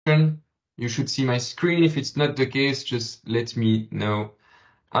You should see my screen. If it's not the case, just let me know.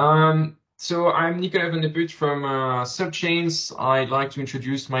 So I'm Nicolas van de Put from Subchains. I'd like to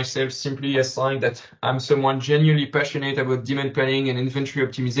introduce myself simply as saying that I'm someone genuinely passionate about demand planning and inventory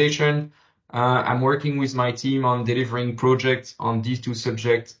optimization. I'm working with my team on delivering projects on these two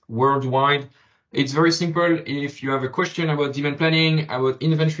subjects worldwide. It's very simple. If you have a question about demand planning, about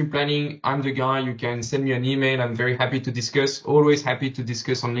inventory planning, I'm the guy. You can send me an email. I'm very happy to discuss. Always happy to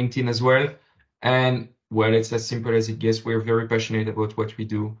discuss on LinkedIn as well. And well, it's as simple as it gets. We're very passionate about what we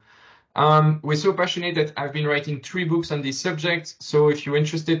do. We're so passionate that I've been writing 3 books on this subject. So if you're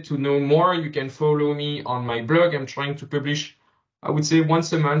interested to know more, you can follow me on my blog. I'm trying to publish, I would say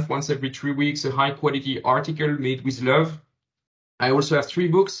once a month, once every 3 weeks, a high quality article made with love. I also have 3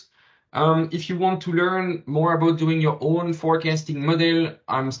 books. If you want to learn more about doing your own forecasting model,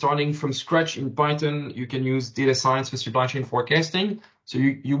 I'm starting from scratch in Python. You can use data science for supply chain forecasting. So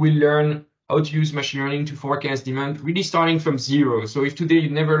you will learn how to use machine learning to forecast demand, really starting from zero. So if today you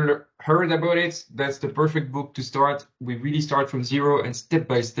never heard about it, that's the perfect book to start. We really start from zero, and step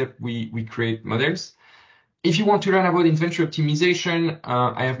by step, we create models. If you want to learn about inventory optimization,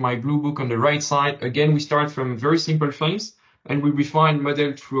 I have my blue book on the right side. Again, we start from very simple things, and we refine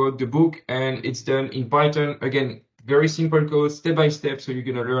model throughout the book, and it's done in Python. Again, very simple code, step by step, so you're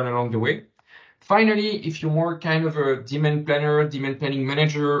going to learn along the way. Finally, if you're more kind of a demand planner, demand planning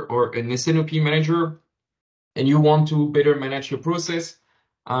manager, or an SNOP manager, and you want to better manage your process,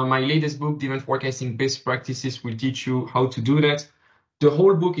 my latest book, Demand Forecasting Best Practices, will teach you how to do that. The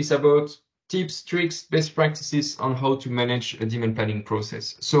whole book is about tips, tricks, best practices on how to manage a demand planning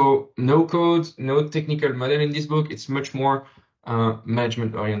process. So no code, no technical model in this book. It's much more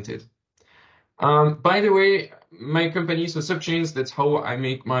management oriented. By the way, my company, so Subchains, that's how I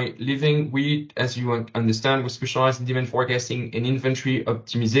make my living. We, as you understand, we specialize in demand forecasting and inventory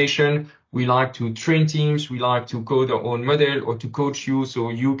optimization. We like to train teams. We like to code our own model or to coach you so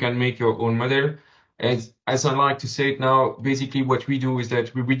you can make your own model. As I like to say it now, basically what we do is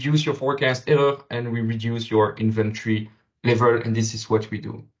that we reduce your forecast error and we reduce your inventory level, and this is what we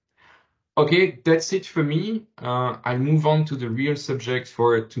do. Okay, that's it for me. I'll move on to the real subject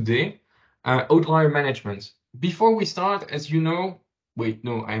for today, outlier management. Before we start, as you know, wait,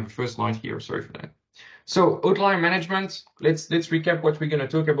 no, I have a first slide here. Sorry for that. So outlier management, let's recap what we're going to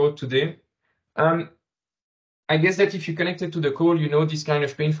talk about today. I guess that if you connected to the call, you know this kind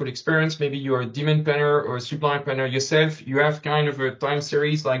of painful experience. Maybe you're a demand planner or a supply planner yourself. You have kind of a time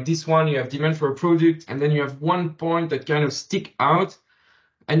series like this one. You have demand for a product, and then you have one point that kind of stick out,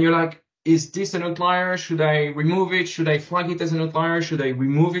 and you're like, is this an outlier? Should I remove it? Should I flag it as an outlier? Should I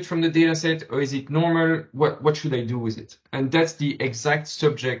remove it from the data set? Or is it normal? What should I do with it? And that's the exact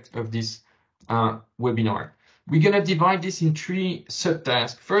subject of this webinar. We're going to divide this in 3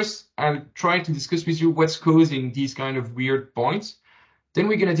 subtasks. First, I'll try to discuss with you what's causing these kind of weird points. Then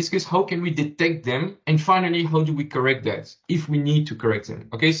we're going to discuss how can we detect them. And finally, how do we correct that if we need to correct them?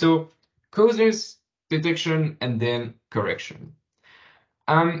 Okay, so causes, detection, and then correction.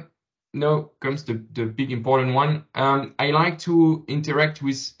 Now comes the big important one. I like to interact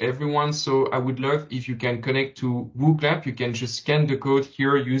with everyone, so I would love if you can connect to WooClap. You can just scan the code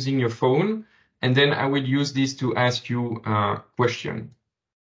here using your phone, and then I will use this to ask you a question.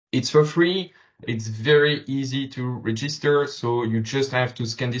 It's for free. It's very easy to register, so you just have to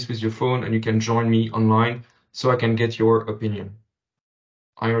scan this with your phone, and you can join me online so I can get your opinion.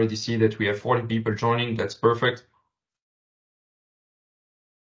 I already see that we have 40 people joining. That's perfect.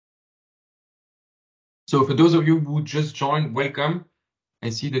 So for those of you who just joined, welcome. I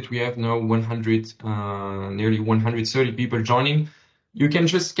see that we have now 100, nearly 130 people joining. You can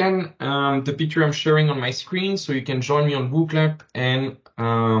just scan the picture I'm sharing on my screen, so you can join me on WooClap. And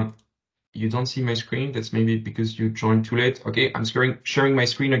you don't see my screen. That's maybe because you joined too late. Okay, I'm sharing my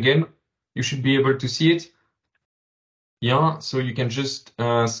screen again. You should be able to see it. Yeah, so you can just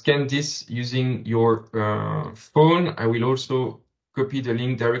scan this using your phone. I will also copy the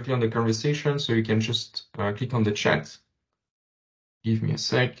link directly on the conversation, so you can just click on the chat. Give me a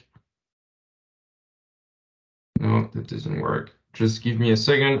sec. No, that doesn't work. Just give me a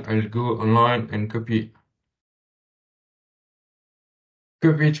second. I'll go online and copy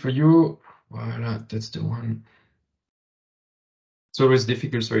it for you. Voila, that's the one. It's always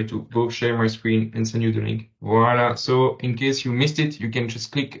difficult, sorry, to both share my screen and send you the link. Voila. So in case you missed it, you can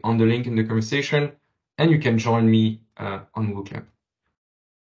just click on the link in the conversation and you can join me on WooClap.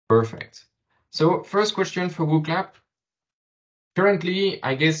 Perfect. So first question for WooClap. Currently,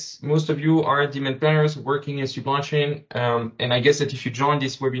 I guess most of you are demand planners working in supply chain. And I guess that if you join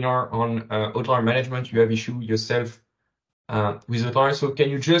this webinar on outlier management, you have issued yourself with outliers. So can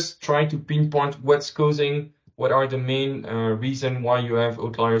you just try to pinpoint what's causing, what are the main reason why you have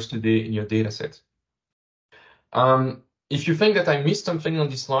outliers today in your data set? If you think that I missed something on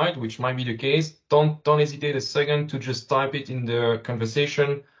this slide, which might be the case, don't hesitate a second to just type it in the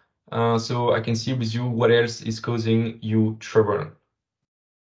conversation, so I can see with you what else is causing you trouble.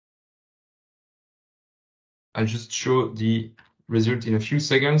 I'll just show the result in a few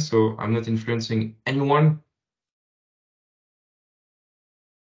seconds, so I'm not influencing anyone.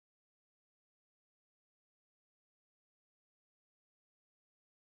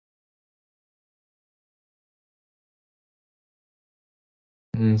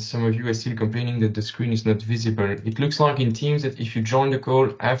 Some of you are still complaining that the screen is not visible. It looks like in Teams that if you join the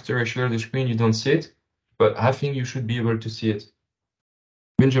call after I share the screen, you don't see it, but I think you should be able to see it.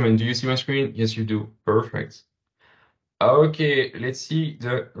 Benjamin, do you see my screen? Yes, you do. Perfect. Okay, let's see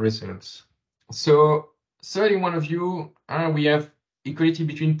the results. So 31 of you, we have equality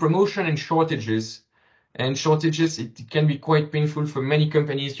between promotion and shortages. And shortages, it can be quite painful for many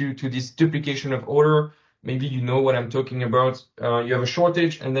companies due to this duplication of order. Maybe you know what I'm talking about. You have a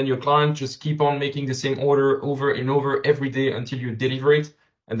shortage and then your client just keep on making the same order over and over every day until you deliver it.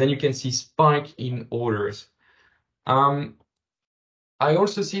 And then you can see spike in orders. I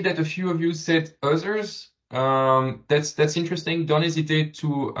also see that a few of you said others. That's interesting. Don't hesitate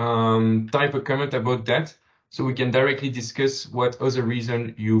to type a comment about that so we can directly discuss what other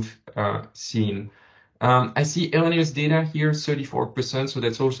reason you've seen. I see Eleanor's data here, 34%, so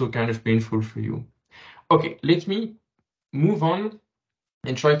that's also kind of painful for you. Okay, let me move on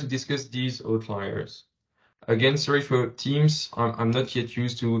and try to discuss these outliers. Again, sorry for Teams. I'm not yet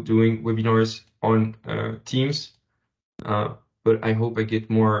used to doing webinars on Teams. But I hope I get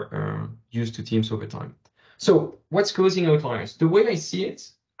more used to Teams over time. So what's causing outliers? The way I see it,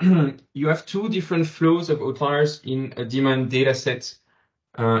 you have two different flows of outliers in a demand data set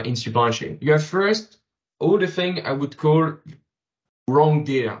in supply chain. You have first all the thing I would call wrong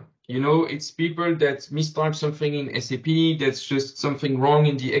data. You know, it's people that mistype something in SAP, that's just something wrong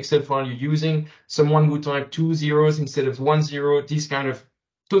in the Excel file you're using. Someone who typed 2 zeros instead of 1 zero, this kind of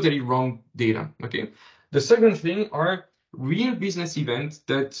totally wrong data, okay? The second thing are real business events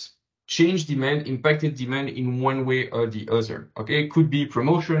that change demand, impacted demand in one way or the other, okay? Could be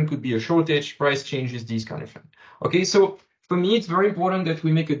promotion, could be a shortage, price changes, these kind of things. Okay, so for me, it's very important that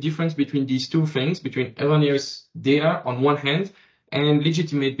we make a difference between these two things, between erroneous data on one hand and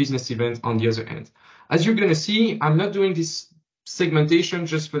legitimate business event on the other hand. As you're going to see, I'm not doing this segmentation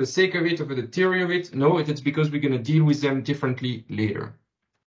just for the sake of it or for the theory of it. No, it's because we're going to deal with them differently later.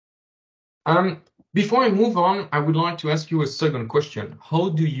 Before I move on, I would like to ask you a second question. How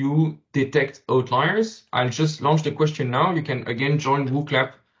do you detect outliers? I'll just launch the question now. You can again join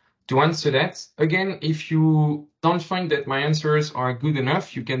WooClap to answer that. Again, if you don't find that my answers are good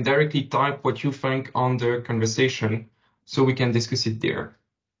enough, you can directly type what you think on the conversation so we can discuss it there.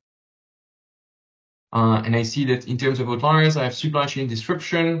 And I see that in terms of outliers, I have supply chain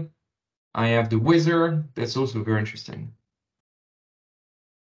disruption. I have the weather. That's also very interesting.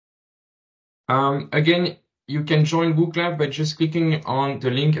 Again, you can join WooClap by just clicking on the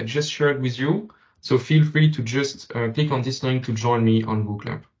link I just shared with you. So feel free to just click on this link to join me on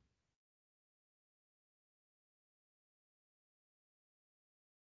WooClap.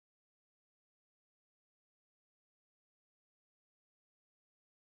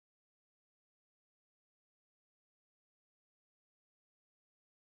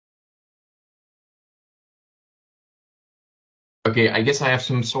 Okay, I guess I have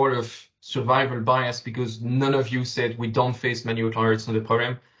some sort of survival bias because none of you said we don't face many outliers, it's not a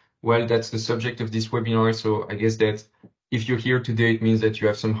problem. Well, that's the subject of this webinar, so I guess that if you're here today, it means that you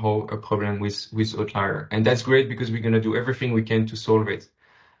have somehow a problem with outlier. And that's great because we're going to do everything we can to solve it.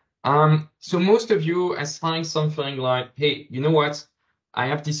 So most of you assign something like, hey, you know what? I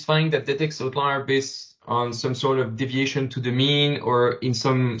have this thing that detects outlier based on some sort of deviation to the mean, or in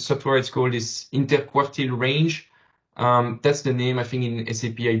some software, it's called this interquartile range. That's the name, I think, in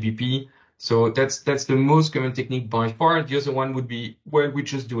SAP IBP. So that's the most common technique by far. The other one would be, well, we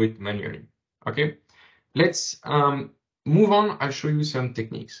just do it manually. Okay, let's move on. I'll show you some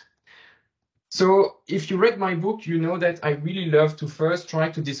techniques. So if you read my book, you know that I really love to first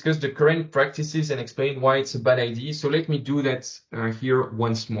try to discuss the current practices and explain why it's a bad idea. So let me do that here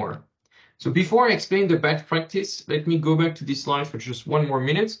once more. So before I explain the bad practice, let me go back to this slide for just one more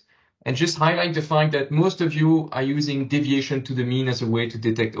minute and just highlight the fact that most of you are using deviation to the mean as a way to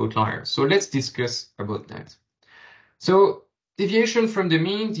detect outliers. So let's discuss about that. So deviation from the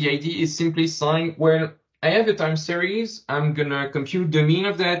mean, the idea is simply saying, well, I have a time series. I'm going to compute the mean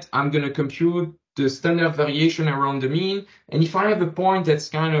of that. I'm going to compute the standard deviation around the mean. And if I have a point that's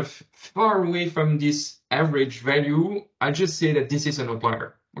kind of far away from this average value, I just say that this is an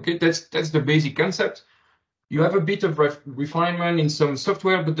outlier. Okay, that's the basic concept. You have a bit of refinement in some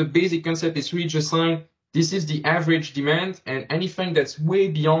software, but the basic concept is really just saying this is the average demand, and anything that's way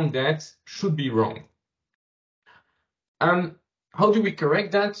beyond that should be wrong. How do we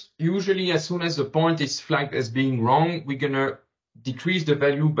correct that? Usually, as soon as a point is flagged as being wrong, we're gonna decrease the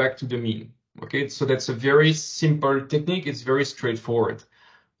value back to the mean. Okay, so that's a very simple technique. It's very straightforward.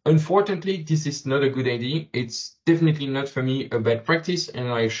 Unfortunately, this is not a good idea. It's definitely not for me a bad practice, and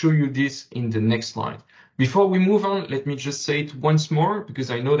I'll show you this in the next slide. Before we move on, let me just say it once more,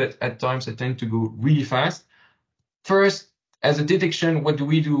 because I know that at times I tend to go really fast. First, as a detection, what do?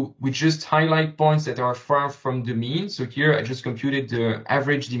 We just highlight points that are far from the mean. So here I just computed the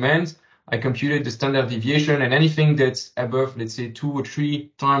average demand. I computed the standard deviation, and anything that's above, let's say, 2 or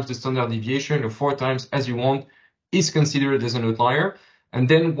 3 times the standard deviation, or 4 times as you want, is considered as an outlier. And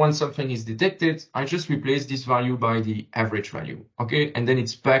then once something is detected, I just replace this value by the average value, okay? And then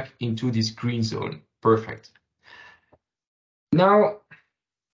it's back into this green zone. Perfect. Now,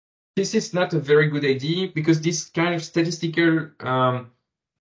 this is not a very good idea because this kind of statistical,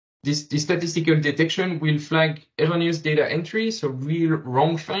 this statistical detection will flag erroneous data entry, so real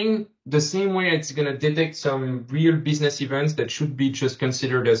wrong thing, the same way it's going to detect some real business events that should be just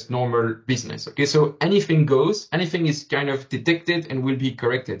considered as normal business. Okay, so anything goes, anything is kind of detected and will be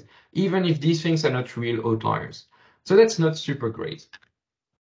corrected, even if these things are not real outliers. So that's not super great.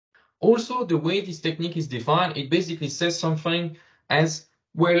 Also, the way this technique is defined, it basically says something as,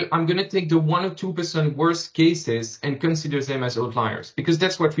 well, I'm going to take the 1 or 2% worst cases and consider them as outliers, because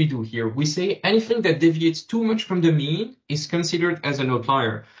that's what we do here. We say anything that deviates too much from the mean is considered as an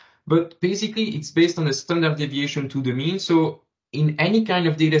outlier. But basically, it's based on a standard deviation to the mean. So in any kind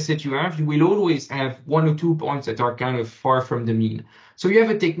of data set you have, you will always have 1 or 2 points that are kind of far from the mean. So you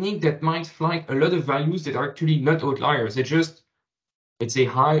have a technique that might flag a lot of values that are actually not outliers. They're just, it's a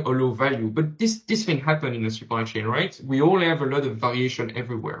high or low value, but this thing happened in the supply chain, right? We all have a lot of variation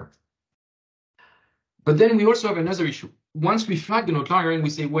everywhere. But then we also have another issue. Once we flag an outlier and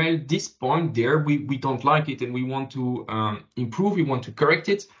we say, well, this point there, we don't like it and we want to improve, we want to correct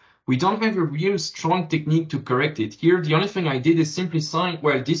it, we don't have a real strong technique to correct it. Here, the only thing I did is simply say,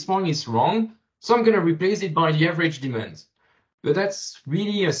 well, this point is wrong, so I'm going to replace it by the average demand. But that's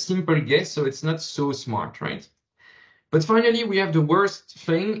really a simple guess, so it's not so smart, right? But finally, we have the worst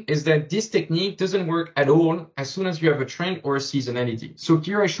thing is that this technique doesn't work at all as soon as you have a trend or a seasonality. So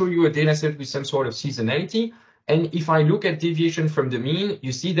here I show you a data set with some sort of seasonality. And if I look at deviation from the mean,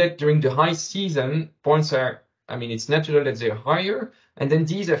 you see that during the high season, points are, I mean, it's natural that they're higher. And then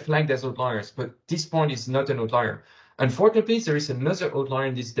these are flagged as outliers, but this point is not an outlier. Unfortunately, there is another outlier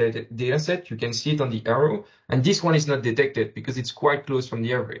in this data set. You can see it on the arrow. And this one is not detected because it's quite close from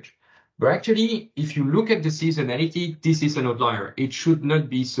the average. But actually, if you look at the seasonality, this is an outlier. It should not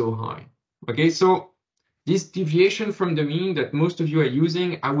be so high. Okay, so this deviation from the mean that most of you are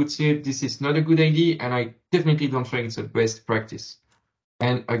using, I would say this is not a good idea, and I definitely don't think it's a best practice.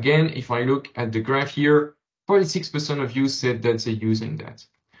 And again, if I look at the graph here, 46% of you said that they're using that.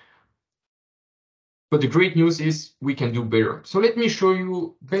 But the great news is we can do better. So let me show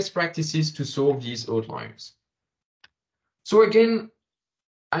you best practices to solve these outliers. So again,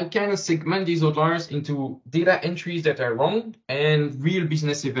 I kind of segment these outliers into data entries that are wrong and real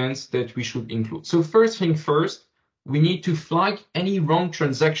business events that we should include. So first thing first, we need to flag any wrong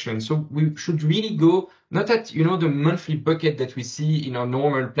transaction. So we should really go, not at, you know, the monthly bucket that we see in our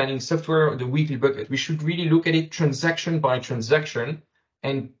normal planning software or the weekly bucket. We should really look at it transaction by transaction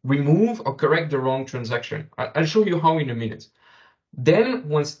and remove or correct the wrong transaction. I'll show you how in a minute. Then,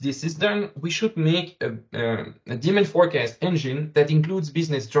 once this is done, we should make a demand forecast engine that includes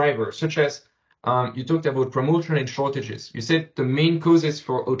business drivers, such as you talked about promotion and shortages. You said the main causes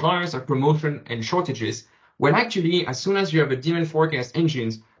for outliers are promotion and shortages. Well, actually, as soon as you have a demand forecast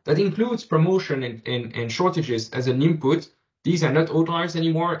engine that includes promotion and shortages as an input, these are not outliers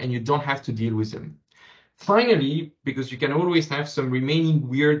anymore, and you don't have to deal with them. Finally, because you can always have some remaining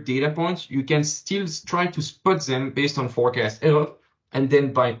weird data points, you can still try to spot them based on forecast error and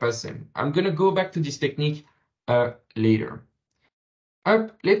then bypass them. I'm going to go back to this technique later.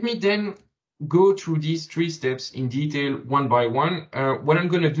 Let me then go through these 3 steps in detail one by one. What I'm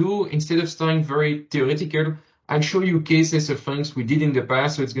going to do, instead of staying very theoretical, I'll show you cases of things we did in the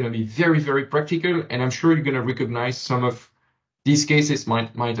past. So it's going to be very, very practical. And I'm sure you're going to recognize some of these cases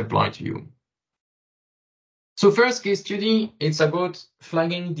might apply to you. So first case study, it's about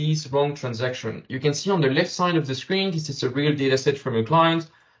flagging these wrong transaction. You can see on the left side of the screen, this is a real data set from a client.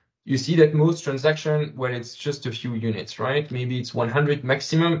 you see that most transaction, well, it's just a few units, right? Maybe it's 100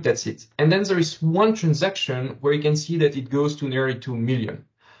 maximum, that's it. And then there is one transaction where you can see that it goes to nearly 2 million.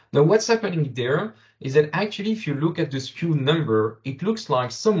 Now, what's happening there is that actually, if you look at the SKU number, it looks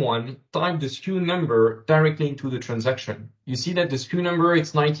like someone typed the SKU number directly into the transaction. You see that the SKU number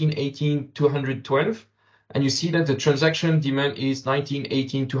is 1918-212, and you see that the transaction demand is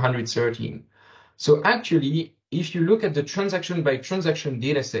 1918-213. So actually, if you look at the transaction by transaction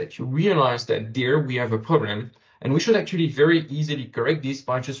dataset, you realize that there we have a problem, and we should actually very easily correct this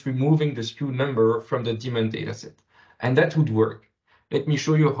by just removing the SKU number from the demand dataset, and that would work. Let me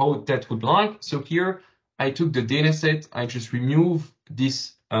show you how that would like. So here, I took the dataset, I just remove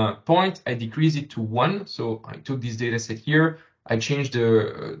this point, I decrease it to 1. So I took this dataset here, I changed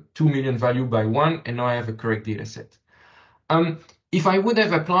the 2 million value by 1, and now I have a correct dataset. If I would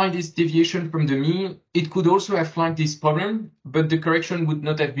have applied this deviation from the mean, it could also have flagged this problem, but the correction would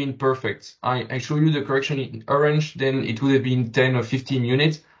not have been perfect. I show you the correction in orange, then it would have been 10 or 15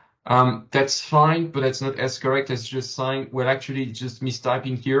 units. That's fine, but that's not as correct as just saying, well, actually, it's just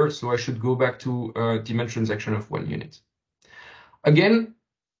mistyping here, so I should go back to demand transaction of 1 unit. Again,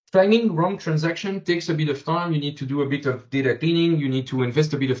 flagging wrong transaction takes a bit of time. You need to do a bit of data cleaning. You need to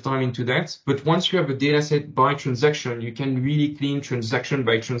invest a bit of time into that. But once you have a data set by transaction, you can really clean transaction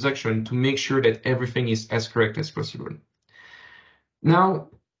by transaction to make sure that everything is as correct as possible. Now,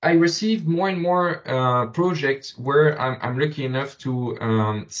 I receive more and more projects where I'm lucky enough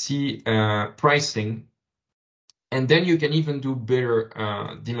to see pricing, and then you can even do better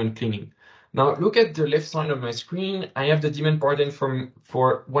demand cleaning. Now, look at the left side of my screen. I have the demand pattern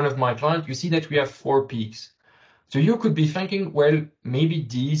for one of my clients. You see that we have 4 peaks. So you could be thinking, well, maybe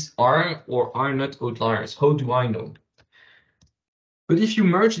these are or are not outliers. How do I know? But if you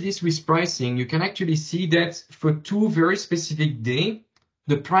merge this with pricing, you can actually see that for 2 very specific days,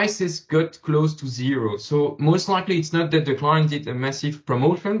 the prices got close to 0. So most likely it's not that the client did a massive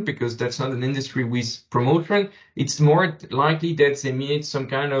promotion, because that's not an industry with promotion. It's more likely that they made some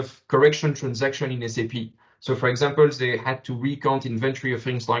kind of correction transaction in SAP. So for example, they had to recount inventory or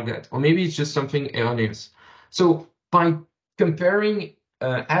things like that. Or maybe it's just something erroneous. So by comparing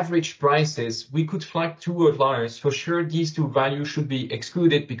average prices, we could flag 2 outliers. For sure, these 2 values should be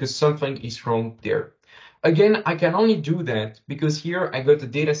excluded because something is wrong there. Again, I can only do that because here I got a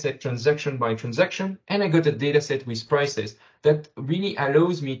data set transaction by transaction, and I got a data set with prices that really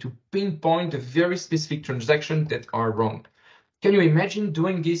allows me to pinpoint the very specific transactions that are wrong. Can you imagine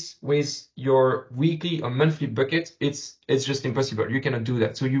doing this with your weekly or monthly bucket? It's just impossible. You cannot do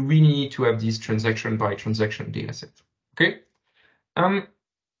that. So you really need to have this transaction by transaction data set. Okay.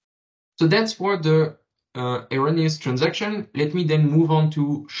 So that's for the erroneous transaction. Let me then move on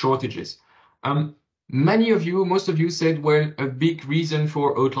to shortages. Most of you said, well, a big reason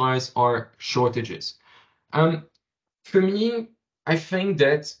for outliers are shortages. For me, I think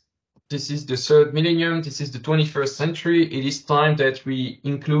that this is the 3rd millennium, this is the 21st century. It is time that we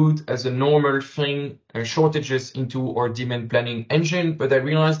include as a normal thing shortages into our demand planning engine. But I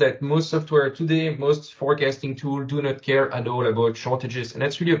realize that most software today, most forecasting tools do not care at all about shortages. And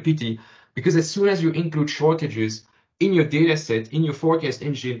that's really a pity, because as soon as you include shortages in your data set, in your forecast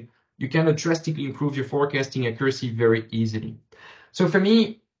engine, you can drastically improve your forecasting accuracy very easily. So for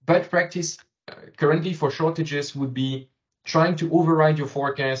me, bad practice currently for shortages would be trying to override your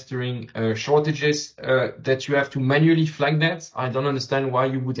forecast during shortages that you have to manually flag that. I don't understand why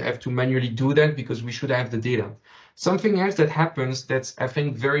you would have to manually do that, because we should have the data. Something else that happens that's, I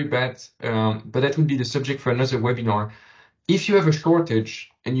think, very bad, but that would be the subject for another webinar. If you have a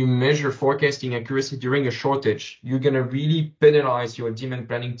shortage and you measure forecasting accuracy during a shortage, you're going to really penalize your demand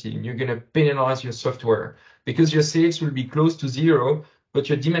planning team. You're going to penalize your software, because your sales will be close to 0, but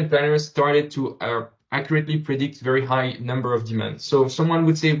your demand planners started to accurately predict very high number of demands. So someone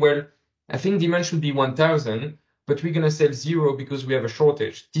would say, well, I think demand should be 1,000, but we're going to sell 0 because we have a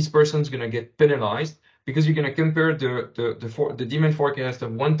shortage. This person's going to get penalized because you're going to compare the demand forecast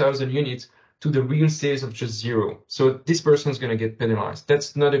of 1,000 units to the real sales of just 0. So this person is going to get penalized.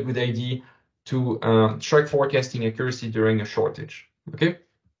 That's not a good idea to track forecasting accuracy during a shortage. Okay.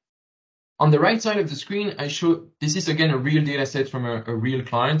 On the right side of the screen, I show this is again a real data set from a real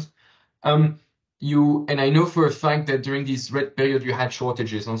client. And I know for a fact that during this red period you had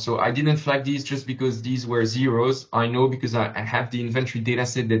shortages. And so I didn't flag these just because these were zeros. I know because I have the inventory data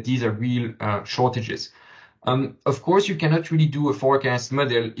set that these are real shortages. Of course, you cannot really do a forecast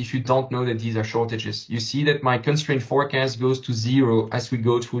model if you don't know that these are shortages. You see that my constraint forecast goes to 0 as we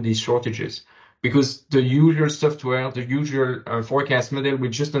go through these shortages. because the usual software, the usual forecast model will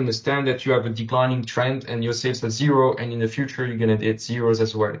just understand that you have a declining trend and your sales are zero, and in the future you're going to get zeros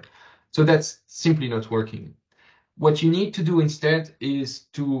as well. So that's simply not working. What you need to do instead is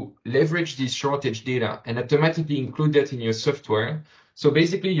to leverage this shortage data and automatically include that in your software. So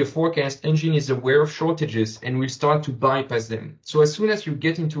basically your forecast engine is aware of shortages and will start to bypass them. So as soon as you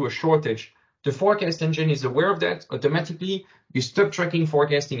get into a shortage, the forecast engine is aware of that. Automatically, you stop tracking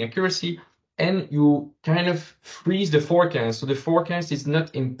forecasting accuracy and you kind of freeze the forecast. So the forecast is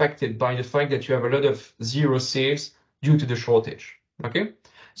not impacted by the fact that you have a lot of zero sales due to the shortage. Okay,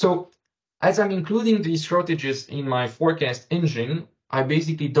 so as I'm including these shortages in my forecast engine, I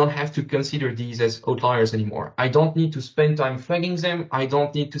basically don't have to consider these as outliers anymore. I don't need to spend time flagging them. I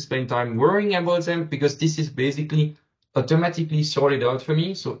don't need to spend time worrying about them because this is basically automatically sorted out for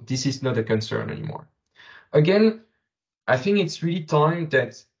me. So this is not a concern anymore. Again, I think it's really time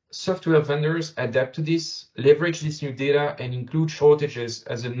that software vendors adapt to this, leverage this new data, and include shortages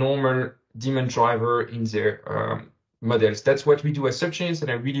as a normal demand driver in their models. That's what we do as subchains, and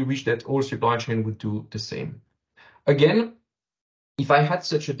I really wish that all supply chain would do the same. Again, if I had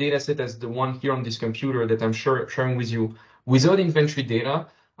such a data set as the one here on this computer that I'm sharing with you without inventory data,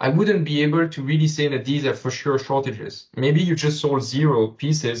 I wouldn't be able to really say that these are for sure shortages. Maybe you just sold 0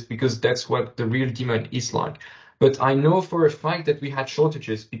 pieces because that's what the real demand is like. But I know for a fact that we had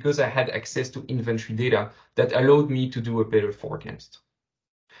shortages because I had access to inventory data that allowed me to do a better forecast.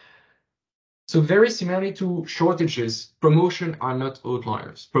 So very similarly to shortages, promotion are not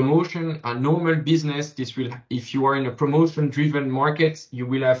outliers. Promotion are normal business. This will, if you are in a promotion-driven market, you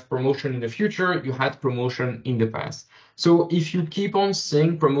will have promotion in the future. You had promotion in the past. So if you keep on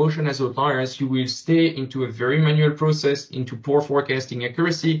saying promotion as outliers, you will stay into a very manual process, into poor forecasting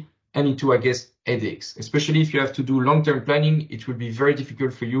accuracy, and into, I guess, headaches. Especially if you have to do long-term planning, it will be very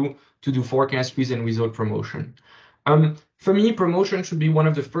difficult for you to do forecast with and without promotion. For me, promotion should be one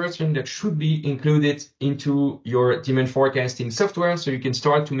of the first things that should be included into your demand forecasting software, so you can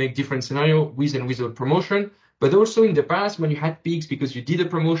start to make different scenarios with and without promotion. But also in the past, when you had peaks because you did a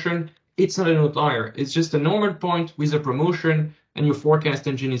promotion, it's not an outlier. It's just a normal point with a promotion, and your forecast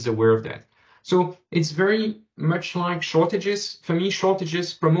engine is aware of that. So it's very much like shortages. For me,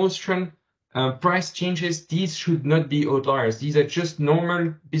 shortages, promotion, price changes, these should not be outliers. These are just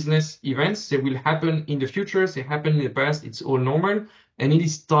normal business events. They will happen in the future. They happen in the past. It's all normal. And it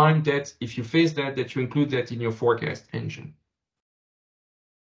is time that if you face that, that you include that in your forecast engine.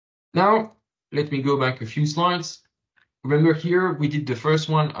 Now, let me go back a few slides. Remember here, we did the first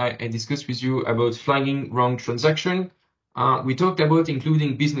one. I discussed with you about flagging wrong transaction. We talked about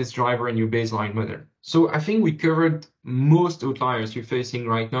including business driver in your baseline model. So I think we covered most outliers you're facing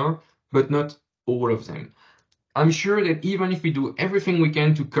right now, but not all of them. I'm sure that even if we do everything we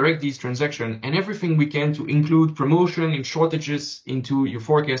can to correct these transactions and everything we can to include promotion and shortages into your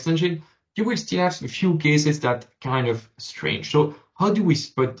forecast engine, you will still have a few cases that kind of strange. So how do we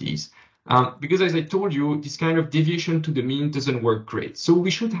spot these? Because as I told you, this kind of deviation to the mean doesn't work great. So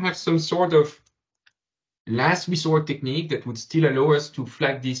we should have some sort of last resort technique that would still allow us to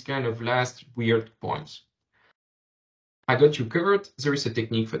flag these kind of last weird points. I got you covered. There is a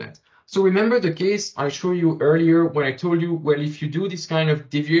technique for that. So remember the case I showed you earlier when I told you, well, if you do this kind of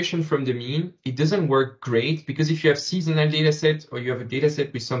deviation from the mean, it doesn't work great because if you have seasonal data set or you have a data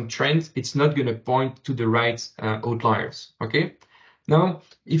set with some trends, it's not going to point to the right outliers. Okay. Now,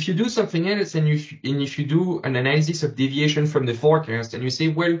 if you do something else and if you do an analysis of deviation from the forecast and you say,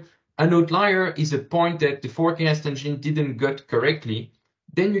 well, an outlier is a point that the forecast engine didn't get correctly,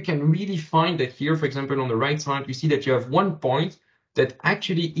 then you can really find that here, for example, on the right side, you see that you have one point that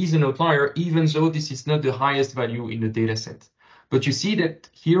actually is an outlier, even though this is not the highest value in the data set. But you see that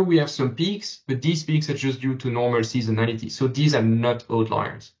here we have some peaks, but these peaks are just due to normal seasonality. So these are not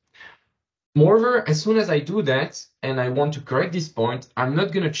outliers. Moreover, as soon as I do that and I want to correct this point, I'm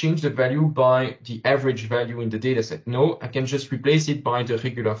not going to change the value by the average value in the dataset. No, I can just replace it by the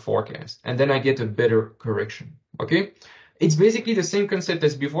regular forecast, and then I get a better correction. Okay, it's basically the same concept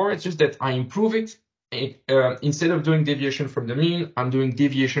as before. It's just that I improve it. Instead of doing deviation from the mean, I'm doing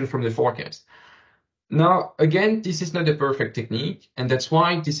deviation from the forecast. Now, again, this is not the perfect technique, and that's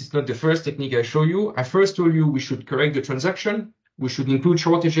why this is not the first technique I show you. I first told you we should correct the transaction. We should include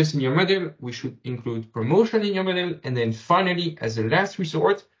shortages in your model. We should include promotion in your model. And then finally, as a last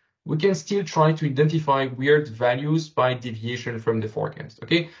resort, we can still try to identify weird values by deviation from the forecast.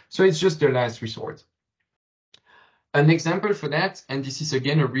 Okay, so it's just the last resort. An example for that, and this is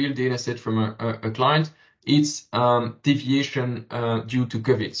again a real data set from a client, it's deviation due to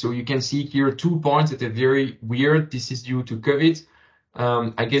COVID. So you can see here 2 points that are very weird. This is due to COVID.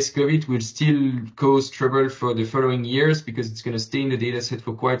 I guess COVID will still cause trouble for the following years because it's going to stay in the data set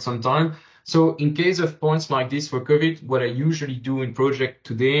for quite some time. So in case of points like this for COVID, what I usually do in project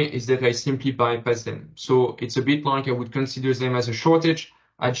today is that I simply bypass them. So it's a bit like I would consider them as a shortage.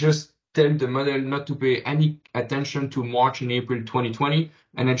 I just tell the model not to pay any attention to March and April 2020,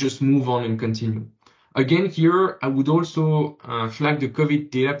 and I just move on and continue. Again, here, I would also flag the COVID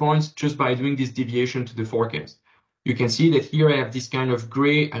data points just by doing this deviation to the forecast. You can see that here I have this kind of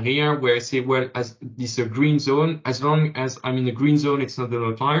gray area where I say, well, as this is a green zone, as long as I'm in the green zone, it's not an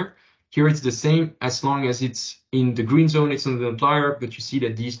outlier. Here it's the same, as long as it's in the green zone, it's not an outlier, but you see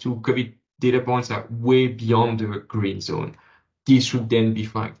that these two COVID data points are way beyond the green zone. These should then be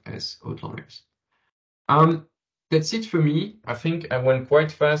flagged as outliers. That's it for me. I think I went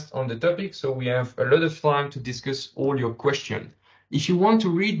quite fast on the topic, so we have a lot of time to discuss all your questions. If you want to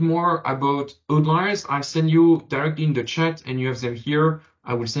read more about outliers, I'll send you directly in the chat and you have them here.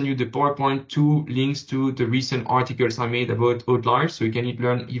 I will send you the PowerPoint, 2 links to the recent articles I made about outliers, so you can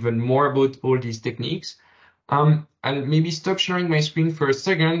learn even more about all these techniques. I'll maybe stop sharing my screen for a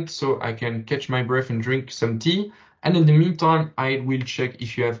second so I can catch my breath and drink some tea. And in the meantime, I will check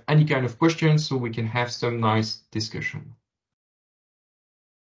if you have any kind of questions so we can have some nice discussion.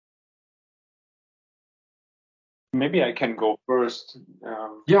 Maybe I can go first.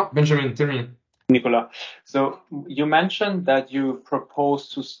 Yeah, Benjamin, tell me. Nicola. So you mentioned that you propose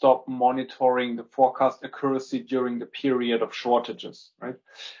to stop monitoring the forecast accuracy during the period of shortages, right?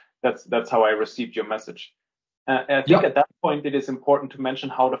 That's how I received your message. I think at that point, it is important to mention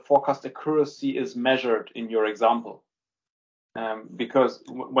how the forecast accuracy is measured in your example. Because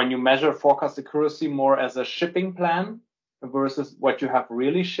when you measure forecast accuracy more as a shipping plan versus what you have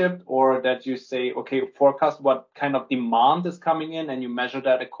really shipped, or that you say, okay, forecast what kind of demand is coming in and you measure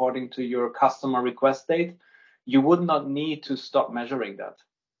that according to your customer request date, you would not need to stop measuring that.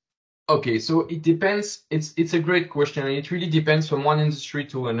 Okay, so it depends. It's a great question. And it really depends from one industry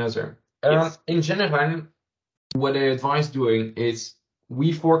to another. Yes. In general, what I advise doing is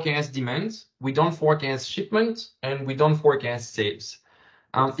we forecast demand, we don't forecast shipment, and we don't forecast sales.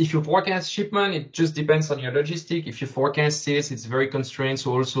 If you forecast shipment, it just depends on your logistic. If you forecast sales, it's very constrained,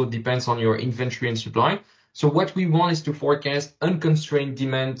 so also depends on your inventory and supply. So what we want is to forecast unconstrained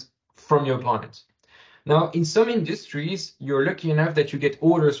demand from your client. Now, in some industries, you're lucky enough that you get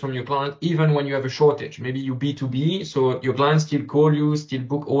orders from your client even when you have a shortage. Maybe you B2B, so your clients still call you, still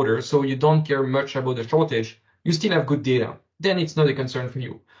book orders, so you don't care much about the shortage. You still have good data. Then it's not a concern for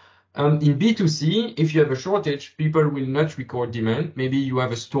you. In B2C, if you have a shortage, people will not record demand. Maybe you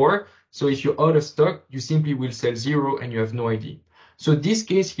have a store, so if you're out of stock, you simply will sell zero and you have no idea. So this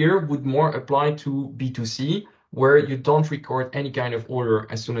case here would more apply to B2C, where you don't record any kind of order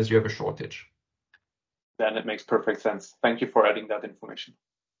as soon as you have a shortage. Then it makes perfect sense. Thank you for adding that information.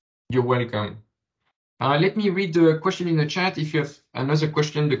 You're welcome. Let me read the question in the chat. If you have another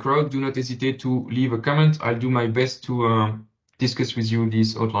question, the crowd, do not hesitate to leave a comment. I'll do my best to discuss with you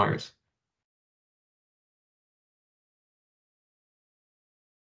these outliers.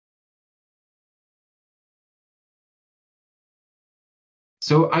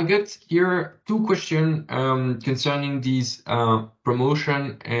 So I got here 2 questions concerning these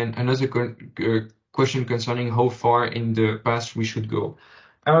promotion and another question concerning how far in the past we should go.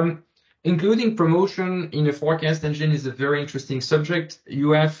 Including promotion in a forecast engine is a very interesting subject.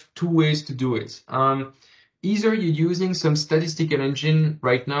 You have 2 ways to do it. Either you're using some statistical engine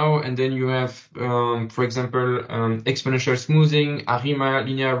right now, and then you have, for example, exponential smoothing, ARIMA,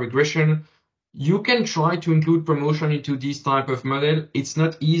 linear regression. You can try to include promotion into this type of model. It's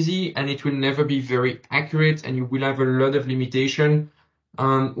not easy, and it will never be very accurate, and you will have a lot of limitation.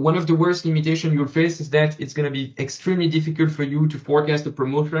 One of the worst limitations you'll face is that it's going to be extremely difficult for you to forecast a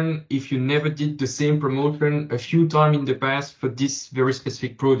promotion if you never did the same promotion a few times in the past for this very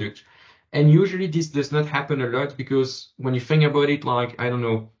specific product. And usually this does not happen a lot because when you think about it, like, I don't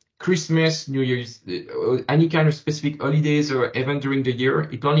know, Christmas, New Year's, any kind of specific holidays or event during the year,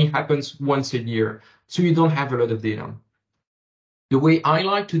 it only happens once a year. So you don't have a lot of data. The way I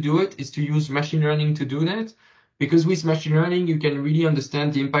like to do it is to use machine learning to do that. Because with machine learning, you can really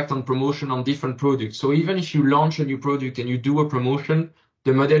understand the impact on promotion on different products. So even if you launch a new product and you do a promotion,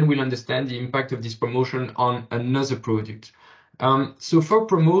 the model will understand the impact of this promotion on another product. So for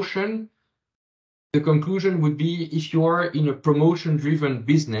promotion, the conclusion would be if you are in a promotion-driven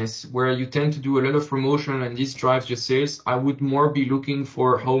business where you tend to do a lot of promotion and this drives your sales, I would more be looking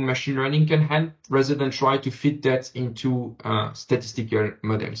for how machine learning can help rather than try to fit that into statistical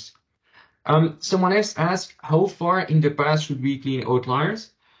models. Someone else asked, how far in the past should we clean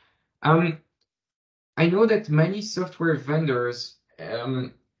outliers? I know that many software vendors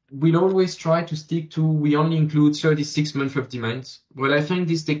we'll always try to stick to, we only include 36 months of demand. Well, I think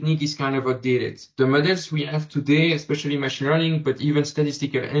this technique is kind of outdated. The models we have today, especially machine learning, but even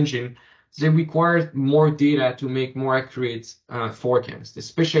statistical engine, they require more data to make more accurate forecasts,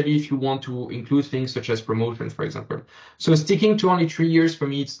 especially if you want to include things such as promotion, for example. So sticking to only 3 years for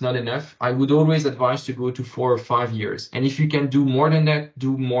me, it's not enough. I would always advise to go to 4 or 5 years. And if you can do more than that,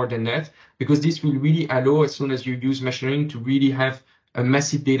 do more than that, because this will really allow, as soon as you use machine learning, to really have a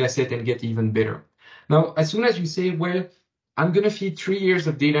massive data set and get even better. Now, as soon as you say, well, I'm going to feed 3 years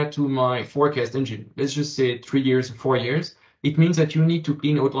of data to my forecast engine, let's just say 3 years or 4 years, it means that you need to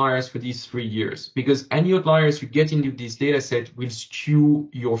clean outliers for these 3 years, because any outliers you get into this data set will skew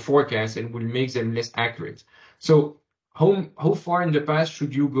your forecast and will make them less accurate. So how far in the past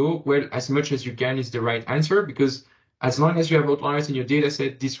should you go? Well, as much as you can is the right answer, because as long as you have outliers in your data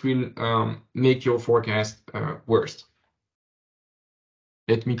set, this will make your forecast worse.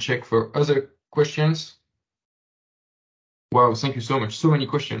 Let me check for other questions. Wow, thank you so much. So many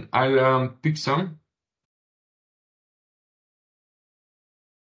questions. I'll pick some.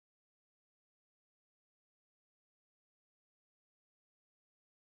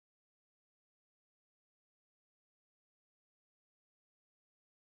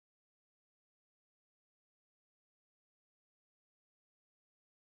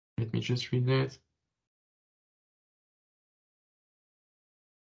 Let me just read that.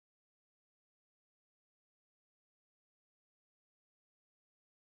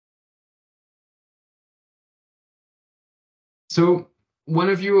 So one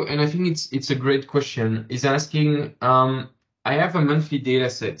of you, and I think it's a great question, is asking, I have a monthly data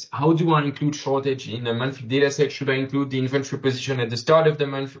set. How do I include shortage in a monthly data set? Should I include the inventory position at the start of the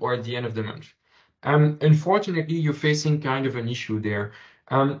month or at the end of the month? Unfortunately, you're facing kind of an issue there.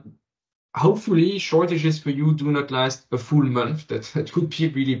 Hopefully, shortages for you do not last a full month. That would be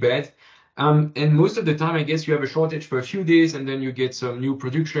really bad. And most of the time, I guess you have a shortage for a few days and then you get some new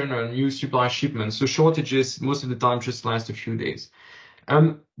production or new supply shipments. So shortages most of the time just last a few days.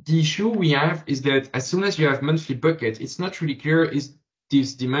 The issue we have is that as soon as you have monthly bucket, it's not really clear is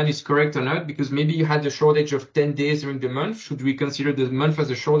this demand is correct or not, because maybe you had a shortage of 10 days during the month. Should we consider the month as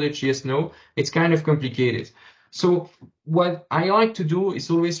a shortage? Yes, no. It's kind of complicated. So what I like to do is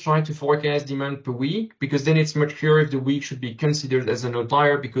always try to forecast demand per week, because then it's much clearer if the week should be considered as an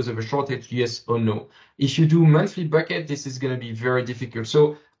outlier because of a shortage, yes or no. If you do monthly bucket, this is going to be very difficult.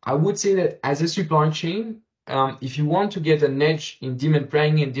 So I would say that as a supply chain, if you want to get an edge in demand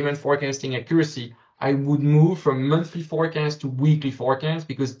planning and demand forecasting accuracy, I would move from monthly forecast to weekly forecast,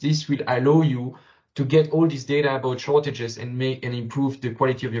 because this will allow you to get all this data about shortages and make and improve the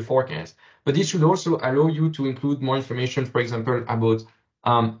quality of your forecast. But this should also allow you to include more information, for example, about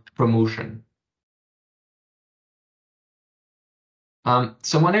promotion.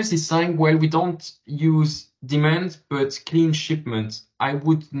 Someone else is saying, well, we don't use demand, but clean shipment. I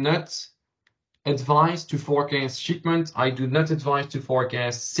would not advise to forecast shipment. I do not advise to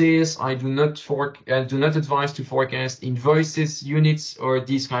forecast sales. I do not advise to forecast invoices, units, or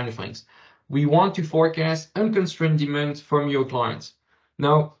these kind of things. We want to forecast unconstrained demand from your clients.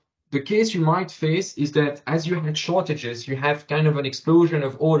 Now, the case you might face is that as you had shortages, you have kind of an explosion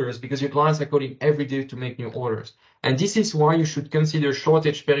of orders because your clients are calling every day to make new orders. And this is why you should consider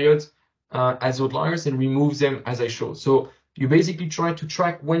shortage periods as outliers and remove them as I showed. So you basically try to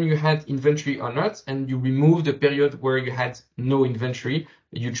track when you had inventory or not, and you remove the period where you had no inventory.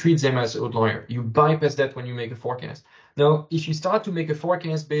 You treat them as outlier. You bypass that when you make a forecast. Now, if you start to make a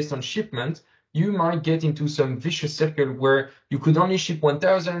forecast based on shipment, you might get into some vicious circle where you could only ship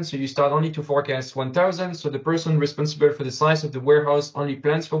 1,000, so you start only to forecast 1,000. So the person responsible for the size of the warehouse only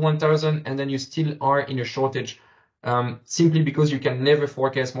plans for 1,000, and then you still are in a shortage. Simply because you can never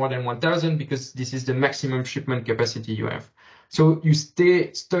forecast more than 1,000, because this is the maximum shipment capacity you have. So you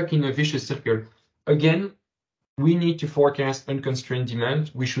stay stuck in a vicious circle. Again, we need to forecast unconstrained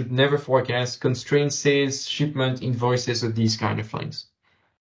demand. We should never forecast constrained sales, shipment, invoices, or these kind of things.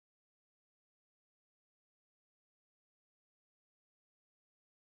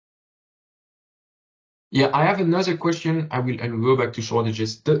 Yeah, I have another question. I will go back to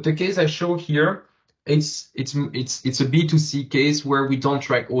shortages. The case I show here, it's a B2C case where we don't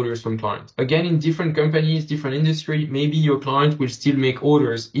track orders from clients. Again, in different companies, different industry, maybe your client will still make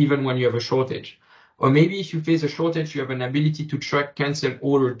orders even when you have a shortage. Or maybe if you face a shortage, you have an ability to track cancel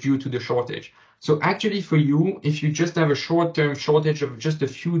order due to the shortage. So actually for you, if you just have a short-term shortage of just a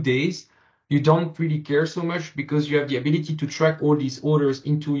few days, you don't really care so much, because you have the ability to track all these orders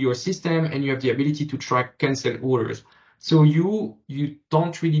into your system and you have the ability to track cancel orders. So you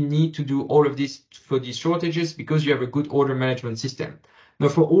don't really need to do all of this for these shortages because you have a good order management system. Now,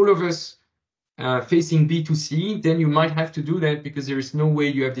 for all of us facing B2C, then you might have to do that because there is no way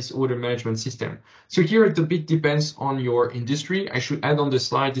you have this order management system. So here it a bit depends on your industry. I should add on the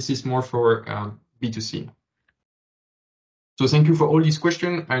slide, this is more for B2C. So thank you for all these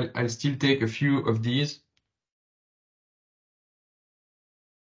questions. I'll still take a few of these.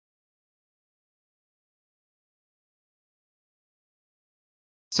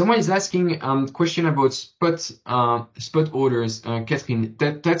 Someone is asking question about spot orders, Catherine.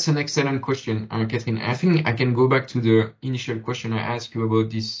 That's an excellent question, Catherine. I think I can go back to the initial question I asked you about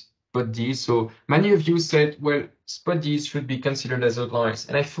this spot deals. So many of you said, well, spot deals should be considered as outliers,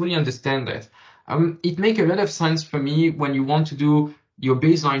 and I fully understand that. It makes a lot of sense for me when you want to do your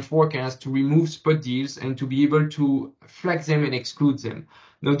baseline forecast to remove spot deals and to be able to flag them and exclude them.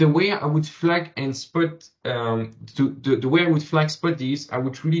 Now, the way I would flag and spot, the way I would flag spot deals, I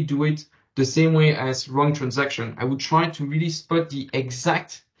would really do it the same way as wrong transaction. I would try to really spot the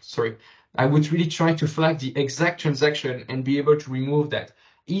exact, sorry, I would really try to flag the exact transaction and be able to remove that.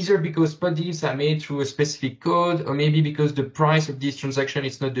 Either because spot deals are made through a specific code, or maybe because the price of this transaction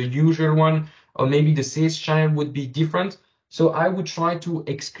is not the usual one, or maybe the sales channel would be different. So I would try to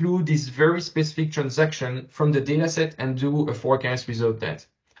exclude this very specific transaction from the dataset and do a forecast without that.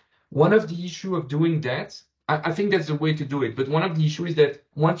 One of the issue of doing that, I think that's the way to do it. But one of the issue is that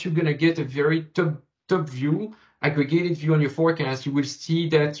once you're gonna get a very top view, aggregated view on your forecast, you will see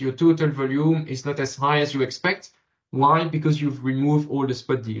that your total volume is not as high as you expect. Why? Because you've removed all the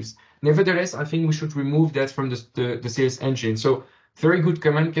spot deals. Nevertheless, I think we should remove that from the sales engine. So very good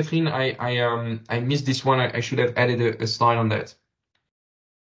comment, Catherine. I missed this one. I should have added a slide on that.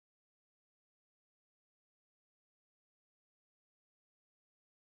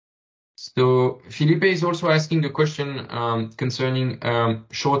 So Felipe is also asking the question concerning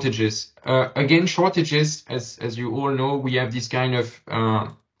shortages. Again, shortages, as you all know, we have this kind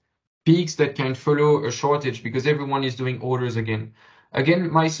of peaks that can follow a shortage because everyone is doing orders again.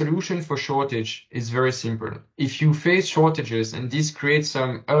 Again, my solution for shortage is very simple. If you face shortages and this creates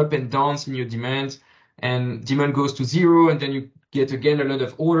some up and downs in your demand, and demand goes to zero, and then you get again a lot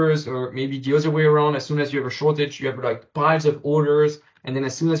of orders, or maybe the other way around, as soon as you have a shortage, you have like piles of orders, and then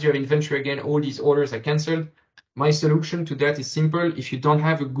as soon as you have inventory again, all these orders are canceled. My solution to that is simple. If you don't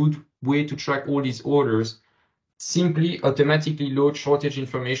have a good way to track all these orders, simply automatically load shortage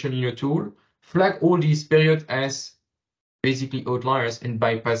information in your tool, flag all these periods as basically outliers and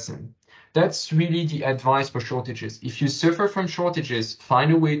bypass them. That's really the advice for shortages. If you suffer from shortages,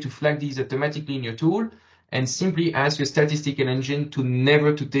 find a way to flag these automatically in your tool and simply ask your statistical engine to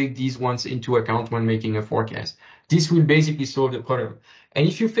never to take these ones into account when making a forecast. This will basically solve the problem. And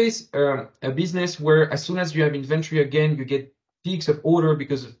if you face a business where as soon as you have inventory again, you get peaks of order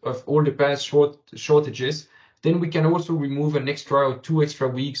because of all the past shortages, then we can also remove an extra or 2 extra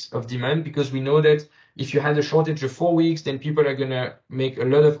weeks of demand because we know that if you had a shortage of 4 weeks, then people are going to make a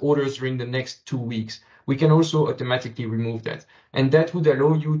lot of orders during the next 2 weeks. We can also automatically remove that. And that would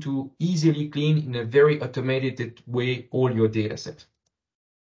allow you to easily clean in a very automated way all your data set.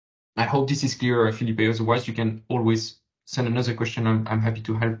 I hope this is clear, Felipe. Otherwise, you can always send another question. I'm happy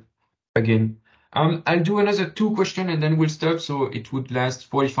to help again. I'll do another 2 questions and then we'll stop. So it would last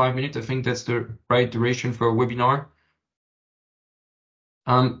 45 minutes. I think that's the right duration for a webinar.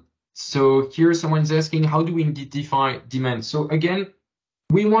 So here someone's asking, how do we identify demand? So again,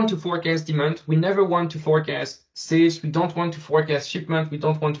 we want to forecast demand. We never want to forecast sales. We don't want to forecast shipment. We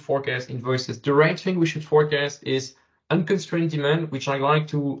don't want to forecast invoices. The right thing we should forecast is unconstrained demand, which I like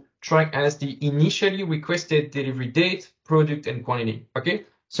to track as the initially requested delivery date, product, and quantity. Okay,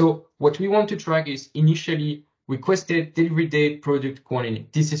 so what we want to track is initially requested delivery date, product, quantity.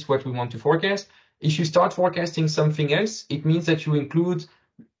 This is what we want to forecast. If you start forecasting something else, it means that you include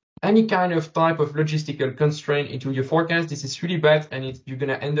any kind of type of logistical constraint into your forecast. This is really bad, and you're going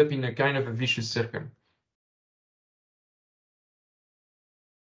to end up in a kind of a vicious circle.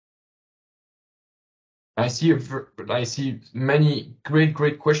 I see many great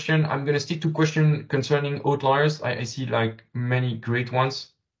questions. I'm going to stick to question concerning outliers. I see like many great ones.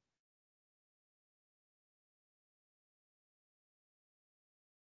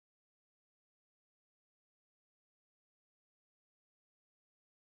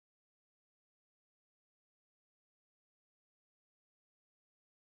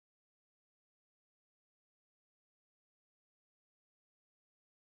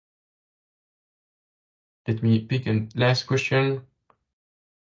 Let me pick a last question.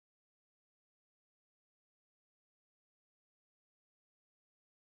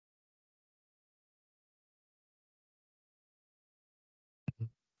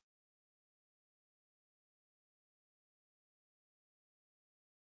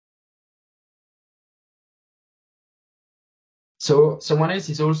 So someone else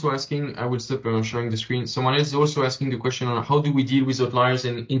is also asking, I will stop sharing the screen. Someone else is also asking the question on how do we deal with outliers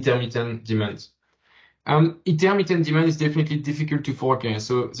and intermittent demand? Intermittent demand is definitely difficult to forecast.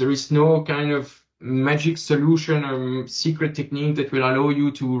 So there is no kind of magic solution or secret technique that will allow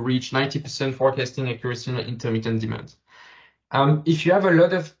you to reach 90% forecasting accuracy on intermittent demand. If you have a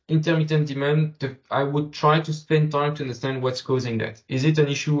lot of intermittent demand, I would try to spend time to understand what's causing that. Is it an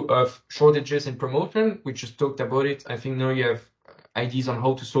issue of shortages and promotion? We just talked about it. I think now you have ideas on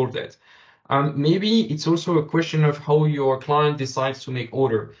how to solve that. Maybe it's also a question of how your client decides to make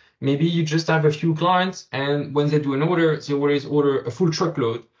order. Maybe you just have a few clients, and when they do an order, they always order a full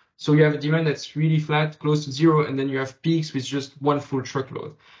truckload. So you have a demand that's really flat, close to zero, and then you have peaks with just one full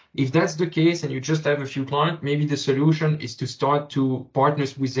truckload. If that's the case and you just have a few clients, maybe the solution is to start to partner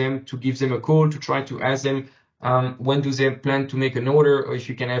with them, to give them a call, to try to ask them when do they plan to make an order, or if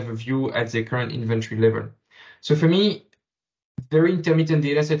you can have a view at their current inventory level. So for me, very intermittent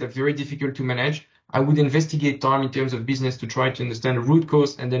data set are very difficult to manage. I would investigate time in terms of business to try to understand the root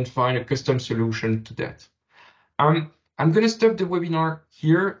cause and then find a custom solution to that. I'm going to stop the webinar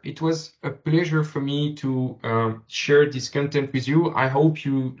here. It was a pleasure for me to share this content with you. I hope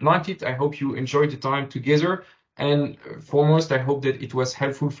you liked it. I hope you enjoyed the time together. And foremost, I hope that it was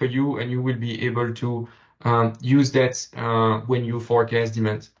helpful for you and you will be able to use that when you forecast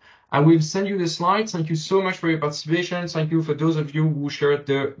demand. I will send you the slides. Thank you so much for your participation. Thank you for those of you who shared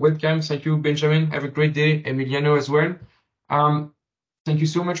the webcam. Thank you, Benjamin. Have a great day. Emiliano as well. Thank you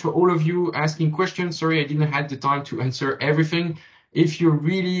so much for all of you asking questions. Sorry, I didn't have the time to answer everything. If you're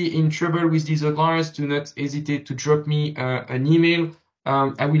really in trouble with these outliers, do not hesitate to drop me an email.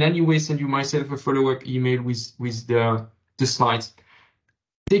 I will anyway send you myself a follow-up email with the slides.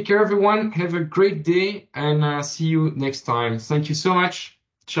 Take care, everyone. Have a great day, and see you next time. Thank you so much.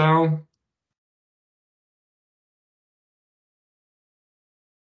 Ciao.